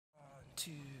2,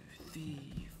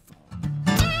 3, 4.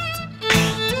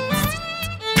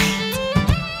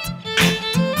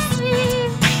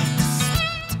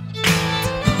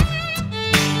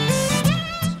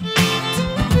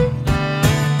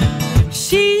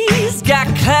 She's got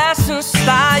class and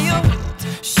style.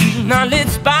 She's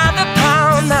knowledge by the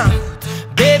pound now.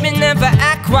 Baby, never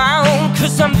act wild,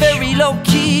 'cause I'm very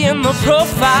low-key in my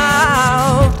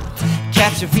profile.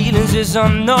 Catching feelings is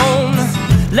unknown.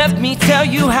 Let me tell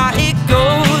you how it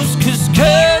goes. 'Cause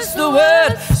curse the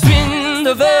word, spin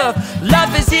the verb.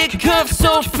 Love is it curve,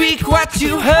 so freak what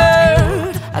you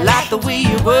heard. I like the way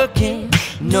you're working,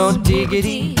 no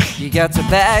diggity. You got to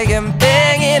bag and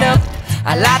bang it up.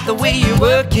 I like the way you're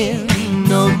working,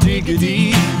 no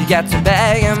diggity. You got to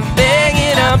bag and bang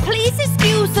it up. Please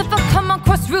excuse if I come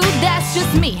across rude, that's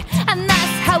just me. And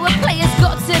that's how a player's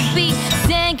got to be.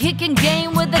 Stand, kicking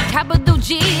game with a capital G.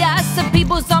 I said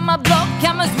people's on my block,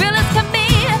 I'm as real as can be.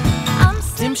 I'm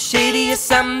Slim Shady,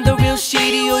 yes I'm the real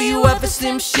Shady. All you other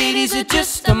Slim Shadys are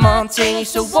just a Montaigne.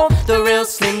 So won't the real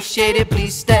Slim Shady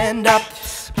please stand up?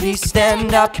 Please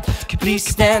stand up, please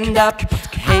stand up.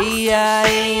 Hey, yeah,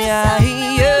 yeah,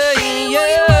 yeah, yeah.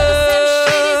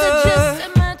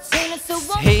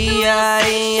 Hey, yeah,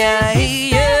 yeah,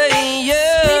 yeah,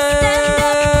 yeah.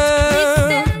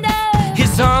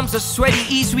 His arms are sweaty,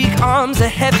 his weak arms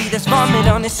are heavy. There's vomit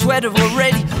on his sweater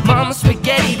already. Mama's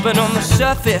spaghetti, but on the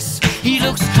surface he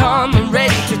looks calm and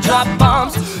ready to drop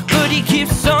bombs. But he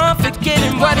keeps on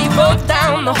forgetting what he wrote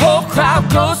down. The whole crowd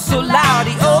goes so loud.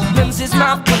 He opens his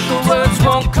mouth but the words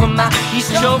won't come out. He's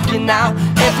choking now,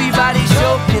 everybody's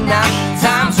joking now.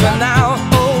 Time's run out,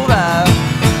 over.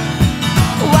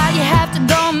 Why you have to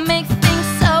go and make things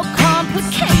so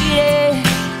complicated?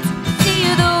 See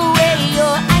the way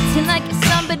you're acting like it's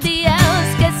somebody else,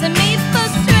 getting me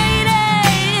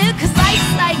frustrated. 'Cause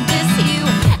life's like this, you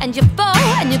and you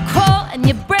fall and you crawl and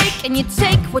you break and you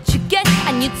take what you get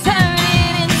and you turn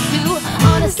it into.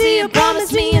 Honestly, you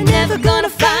promise me you're never gonna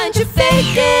find your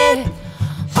fake.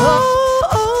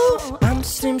 Oh, I'm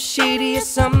Slim Shady,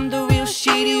 yes I'm the real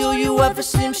Shady. All you other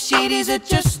Slim Shadys are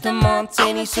just a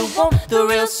Montaigne. So won't the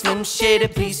real Slim Shady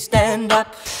please stand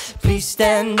up? Please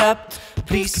stand up,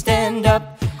 please stand up.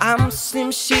 I'm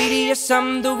Slim Shady, yes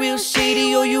I'm the real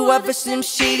Shady. All you other Slim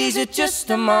Shadys are just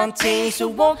a Montaigne. So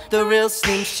won't the real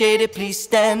Slim Shady please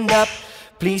stand up?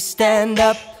 Please stand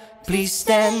up, please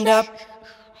stand up.